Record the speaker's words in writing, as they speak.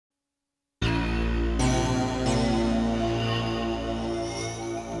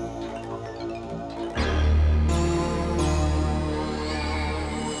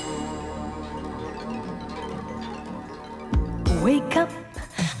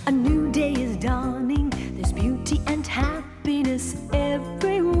A new day is dawning. There's beauty and happiness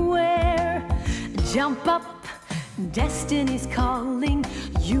everywhere. Jump up, destiny's calling.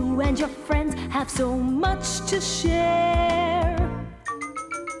 You and your friends have so much to share.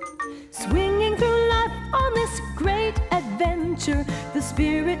 Swinging through life on this great adventure, the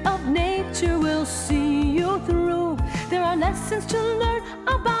spirit of nature will see you through. There are lessons to learn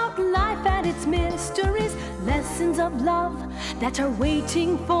about life and its mysteries, lessons of love that are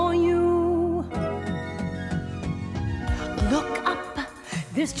waiting for you. Look up,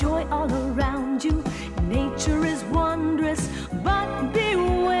 there's joy all around you. Nature is wondrous, but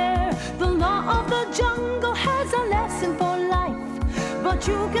beware. The law of the jungle has a lesson for life, but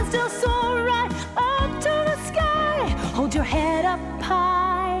you can still soar right up to the sky. Hold your head up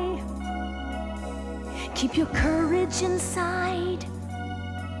high. Keep your courage inside.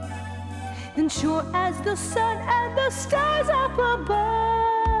 Then sure as the sun and the stars up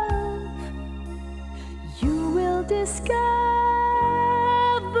above, you will discover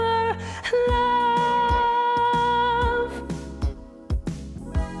love.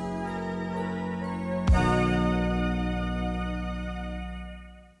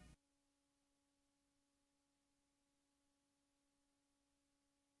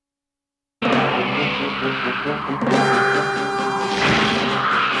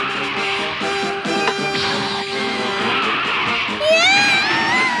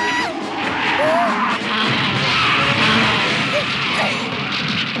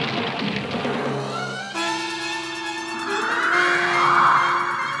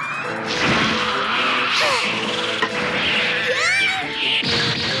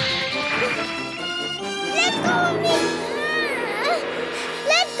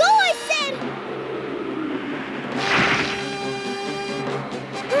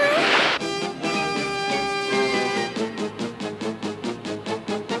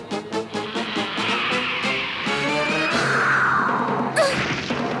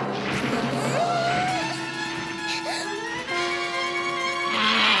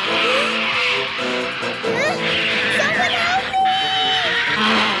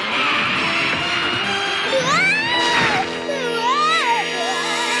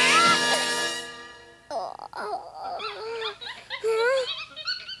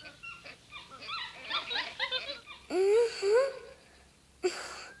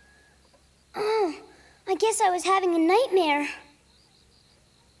 I was having a nightmare.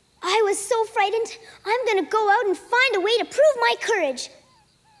 I was so frightened, I'm gonna go out and find a way to prove my courage.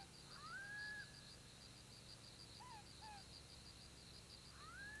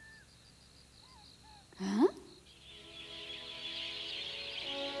 Huh?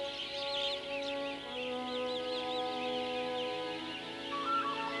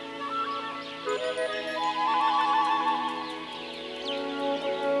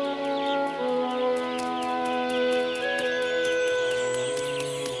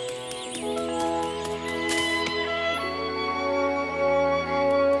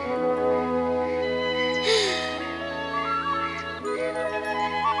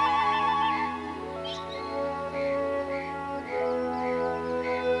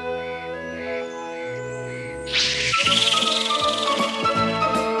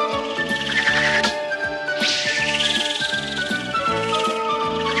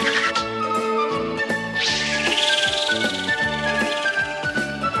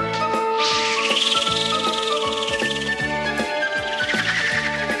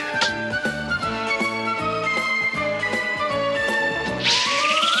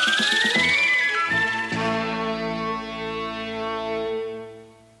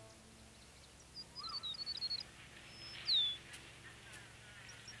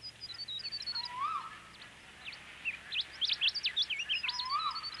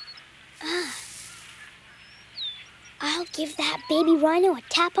 I'll give that baby rhino a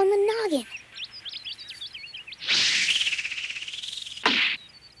tap on the noggin.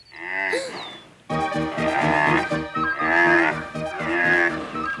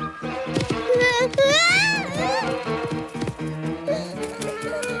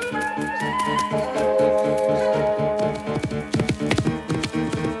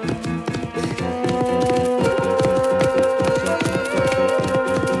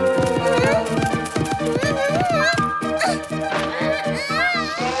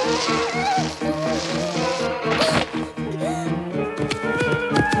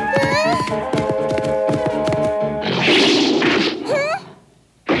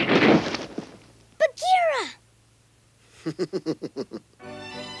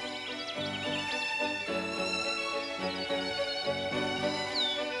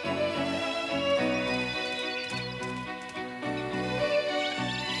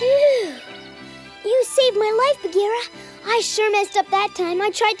 saved my life, Baghera. I sure messed up that time. I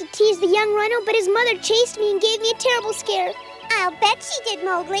tried to tease the young rhino, but his mother chased me and gave me a terrible scare. I'll bet she did,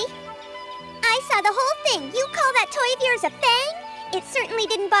 Mowgli. I saw the whole thing. You call that toy of yours a fang? It certainly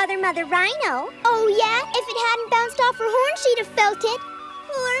didn't bother Mother Rhino. Oh, yeah? If it hadn't bounced off her horn, she'd have felt it.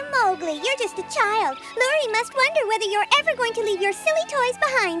 Poor Mowgli, you're just a child. Luri must wonder whether you're ever going to leave your silly toys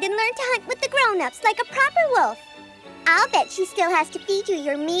behind and learn to hunt with the grown-ups like a proper wolf. I'll bet she still has to feed you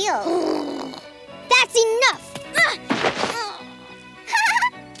your meal. That's enough!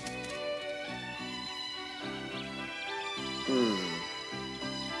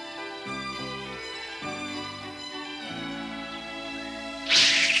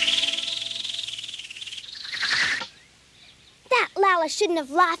 That Lala shouldn't have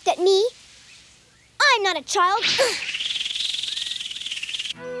laughed at me. I'm not a child.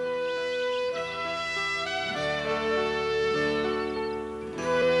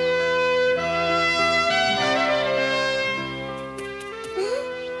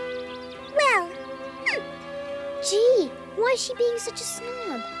 Gee, why is she being such a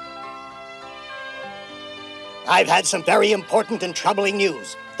snob? I've had some very important and troubling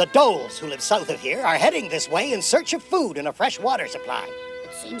news. The Doles, who live south of here, are heading this way in search of food and a fresh water supply.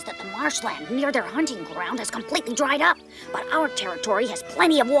 It seems that the marshland near their hunting ground has completely dried up, but our territory has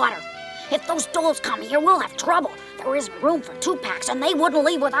plenty of water. If those Doles come here, we'll have trouble. There isn't room for 2 packs, and they wouldn't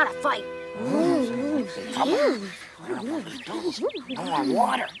leave without a fight.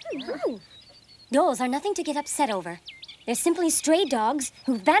 Water. Doles are nothing to get upset over. They're simply stray dogs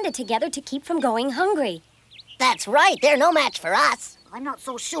who banded together to keep from going hungry. That's right. They're no match for us. I'm not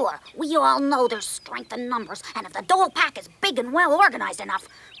so sure. We all know there's strength in numbers, and if the Dole pack is big and well organized enough,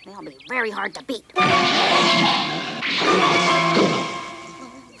 they'll be very hard to beat.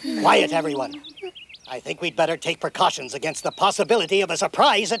 Quiet, everyone. I think we'd better take precautions against the possibility of a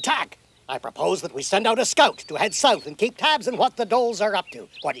surprise attack. I propose that we send out a scout to head south and keep tabs on what the Doles are up to.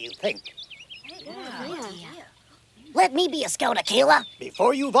 What do you think? Let me be a scout, Akela.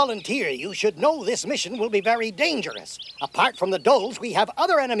 Before you volunteer, you should know this mission will be very dangerous. Apart from the Doles, we have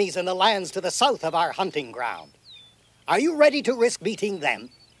other enemies in the lands to the south of our hunting ground. Are you ready to risk meeting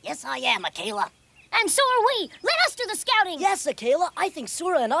them? Yes, I am, Akela. And so are we. Let us do the scouting. Yes, Akela. I think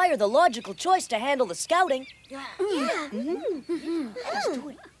Sura and I are the logical choice to handle the scouting. Wait a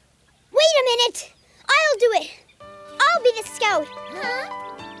minute. I'll do it. I'll be the scout.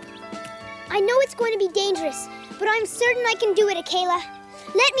 I know it's going to be dangerous, but I'm certain I can do it, Akela.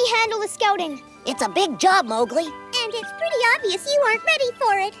 Let me handle the scouting. It's a big job, Mowgli. And it's pretty obvious you aren't ready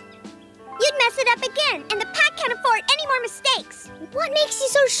for it. You'd mess it up again, and the pack can't afford any more mistakes. What makes you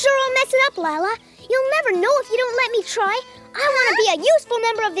so sure I'll mess it up, Lala? You'll never know if you don't let me try. I want to be a useful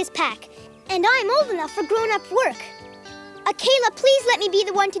member of this pack, and I'm old enough for grown-up work. Akela, please let me be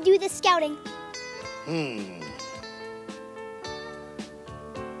the one to do this scouting.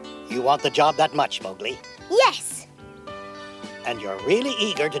 You want the job that much, Mowgli? Yes. And you're really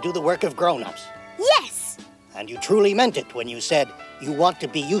eager to do the work of grown-ups? Yes. And you truly meant it when you said you want to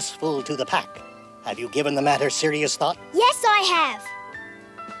be useful to the pack. Have you given the matter serious thought? Yes, I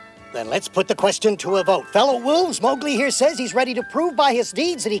have. Then let's put the question to a vote. Fellow wolves, Mowgli here says he's ready to prove by his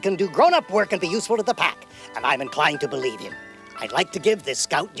deeds that he can do grown-up work and be useful to the pack. And I'm inclined to believe him. I'd like to give this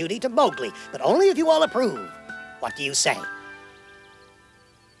scout duty to Mowgli, but only if you all approve. What do you say?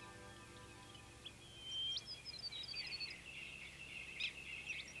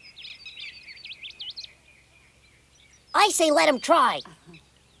 I say let him try.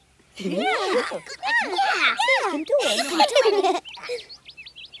 Thanks,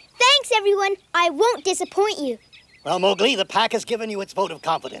 everyone. I won't disappoint you. Well, Mowgli, the pack has given you its vote of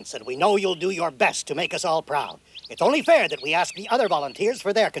confidence, and we know you'll do your best to make us all proud. It's only fair that we ask the other volunteers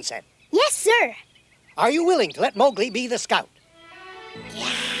for their consent. Yes, sir. Are you willing to let Mowgli be the scout?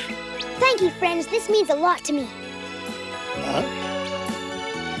 Thank you, friends. This means a lot to me. Huh?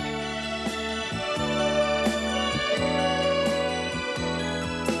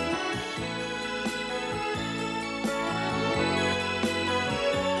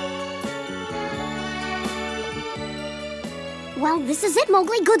 Well, this is it,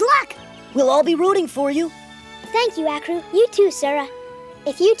 Mowgli. Good luck. We'll all be rooting for you. Thank you, Akru. You too, Sura.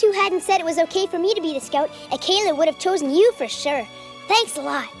 If you two hadn't said it was okay for me to be the scout, Akela would have chosen you for sure. Thanks a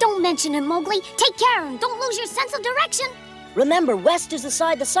lot. Don't mention him, Mowgli. Take care and don't lose your sense of direction. Remember, west is the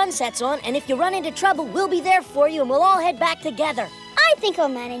side the sun sets on, and if you run into trouble, we'll be there for you, and we'll all head back together. I think I'll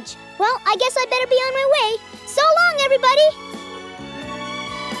manage. Well, I guess I better be on my way. So long, everybody.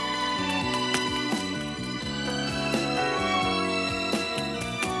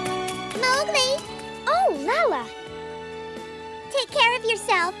 Mowgli, Oh, Lala. take care of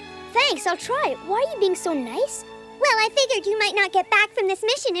yourself. Thanks, I'll try. Why are you being so nice? Well, I figured you might not get back from this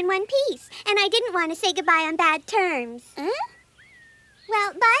mission in one piece, and I didn't want to say goodbye on bad terms. Huh?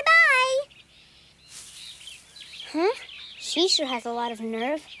 Well, bye-bye. Huh? She sure has a lot of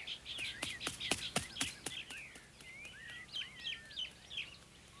nerve.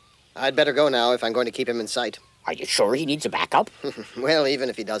 I'd better go now if I'm going to keep him in sight. Are you sure he needs a backup? Well, even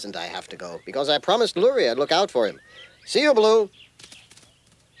if he doesn't, I have to go, because I promised Luri I'd look out for him. See you, Blue.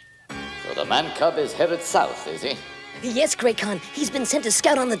 So the man-cub is headed south, is he? Yes, Great Khan. He's been sent to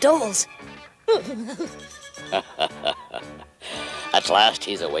scout on the Doles. At last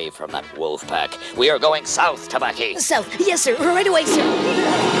he's away from that wolf pack. We are going south, Tabaki. South. Yes, sir. Right away, sir.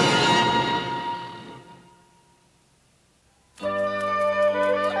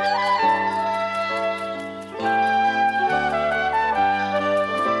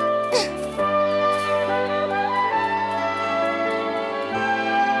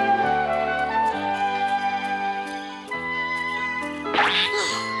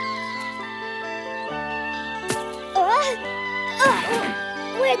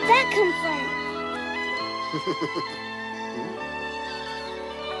 Where'd that come from?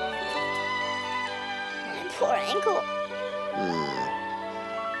 My poor ankle.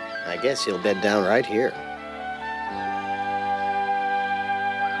 I guess he'll bed down right here.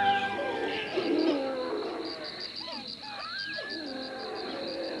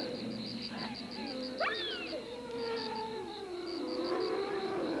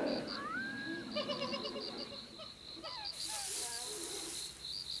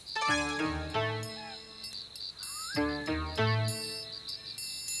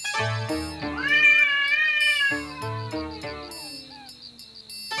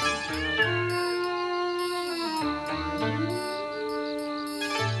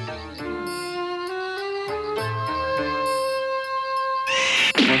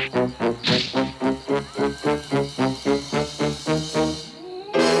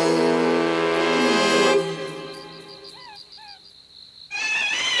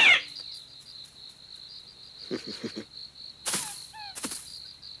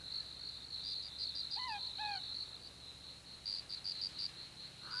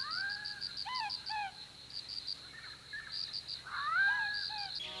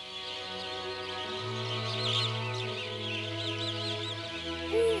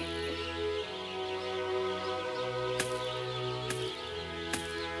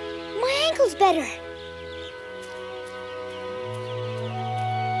 My ankle's better.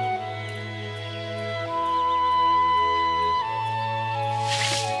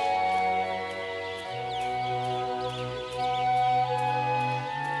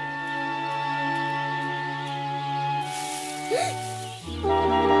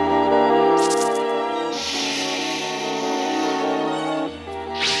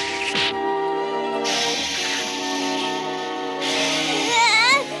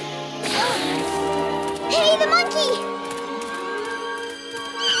 Hey, the monkey!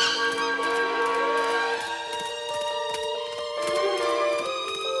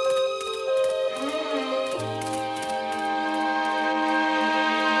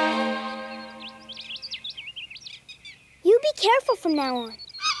 You be careful from now on.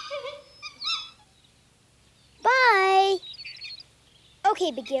 Bye.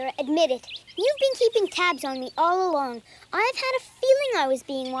 Okay, Baghera, admit it. You've been keeping tabs on me all along. I've had a feeling I was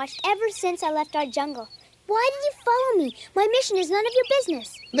being watched ever since I left our jungle. Why did you follow me? My mission is none of your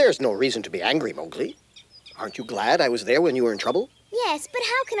business. There's no reason to be angry, Mowgli. Aren't you glad I was there when you were in trouble? Yes, but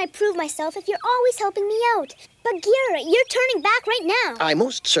how can I prove myself if you're always helping me out? Baghera, you're turning back right now. I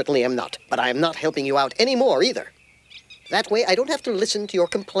most certainly am not, but I am not helping you out anymore either. That way, I don't have to listen to your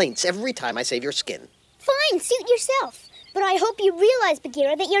complaints every time I save your skin. Fine, suit yourself. But I hope you realize,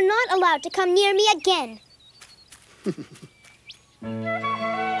 Baghera, that you're not allowed to come near me again.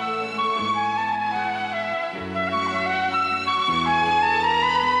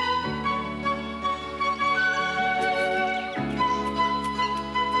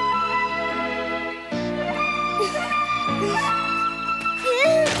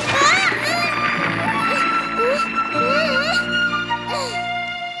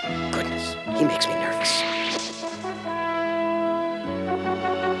 Goodness, he makes me nervous.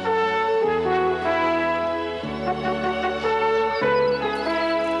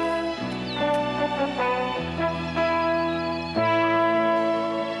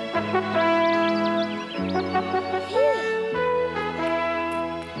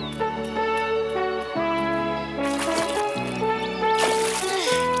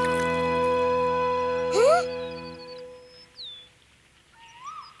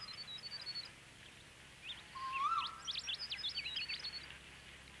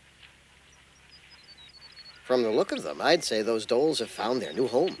 From the look of them, I'd say those dolls have found their new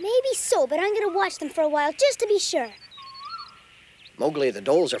home. Maybe so, but I'm gonna watch them for a while just to be sure. Mowgli, the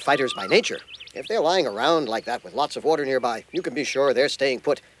dolls are fighters by nature. If they're lying around like that with lots of water nearby, you can be sure they're staying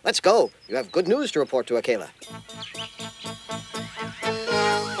put. Let's go. You have good news to report to Akela.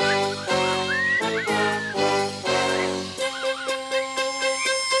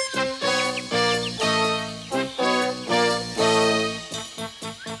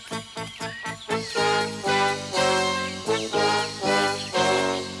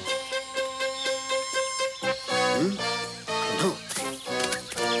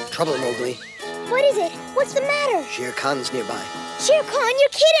 Trouble, Mowgli. What is it? What's the matter? Shere Khan's nearby. Shere Khan, you're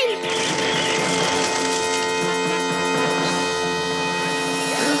kidding!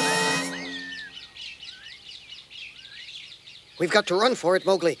 We've got to run for it,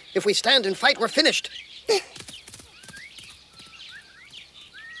 Mowgli. If we stand and fight, we're finished.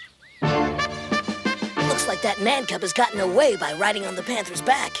 Looks like that man cub has gotten away by riding on the panther's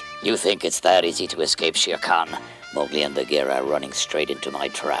back. You think it's that easy to escape Shere Khan? Mowgli and Baghera are running straight into my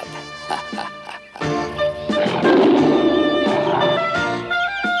trap.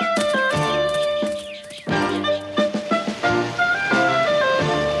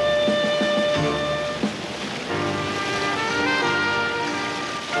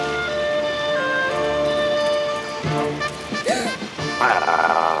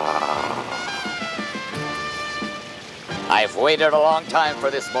 I've waited a long time for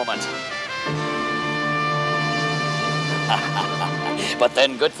this moment. But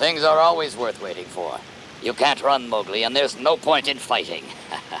then good things are always worth waiting for. You can't run, Mowgli, and there's no point in fighting.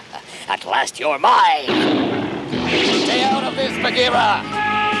 At last you're mine! Stay out of this, Baghera!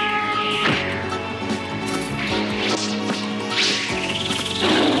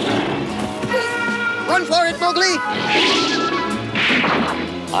 Run for it, Mowgli!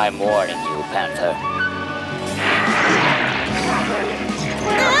 I'm warning you, Panther.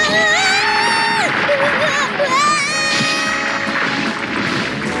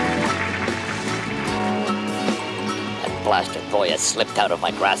 That blasted boy has slipped out of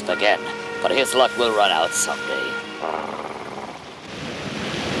my grasp again, but his luck will run out someday.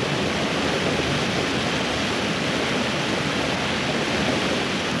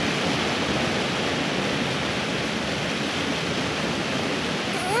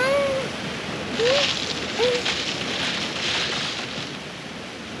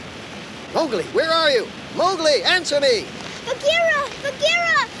 Mowgli, where are you? Mowgli, answer me! Baghera!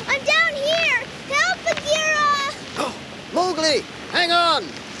 Baghera! I'm down here! Help, Baghera! Oh, Mowgli, hang on!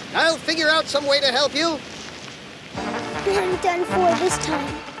 I'll figure out some way to help you. I'm done for this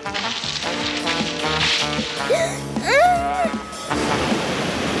time.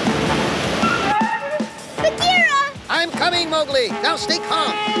 Baghera! I'm coming, Mowgli. Now stay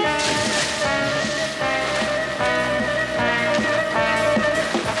calm.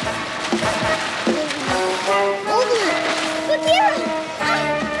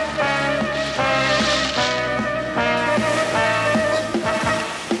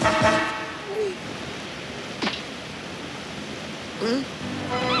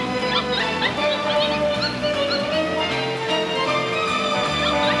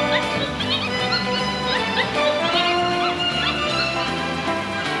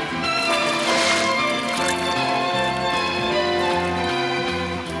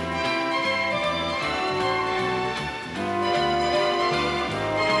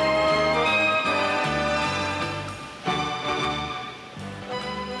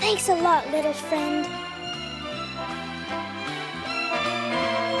 Thanks a lot, little friend.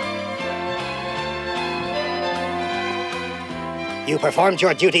 You performed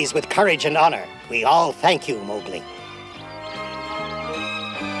your duties with courage and honor. We all thank you, Mowgli.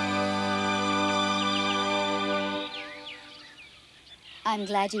 I'm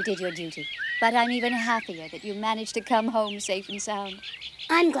glad you did your duty, but I'm even happier that you managed to come home safe and sound.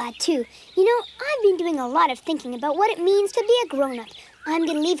 I'm glad, too. You know, I've been doing a lot of thinking about what it means to be a grown-up. I'm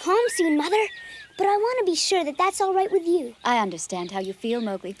gonna leave home soon, Mother, but I want to be sure that that's all right with you. I understand how you feel,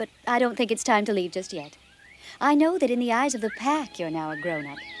 Mowgli, but I don't think it's time to leave just yet. I know that in the eyes of the pack, you're now a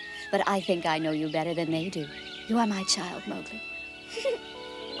grown-up, but I think I know you better than they do. You are my child, Mowgli.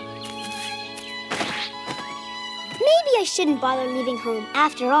 Maybe I shouldn't bother leaving home.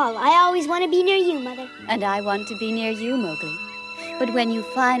 After all, I always want to be near you, Mother. And I want to be near you, Mowgli. But when you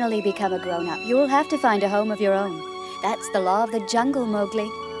finally become a grown-up, you'll have to find a home of your own. That's the law of the jungle, Mowgli.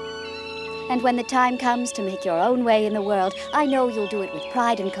 And when the time comes to make your own way in the world, I know you'll do it with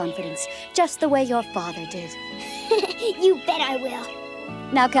pride and confidence, just the way your father did. You bet I will.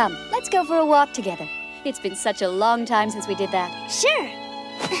 Now come, let's go for a walk together. It's been such a long time since we did that. Sure.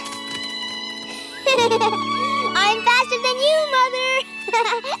 than you, Mother.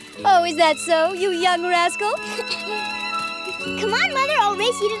 Oh, is that so, you young rascal? Come on, Mother, I'll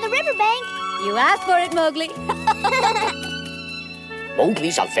race you to the riverbank. You asked for it, Mowgli.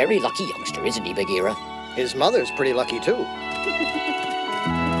 Mowgli's a very lucky youngster, isn't he, Baghera? His mother's pretty lucky, too.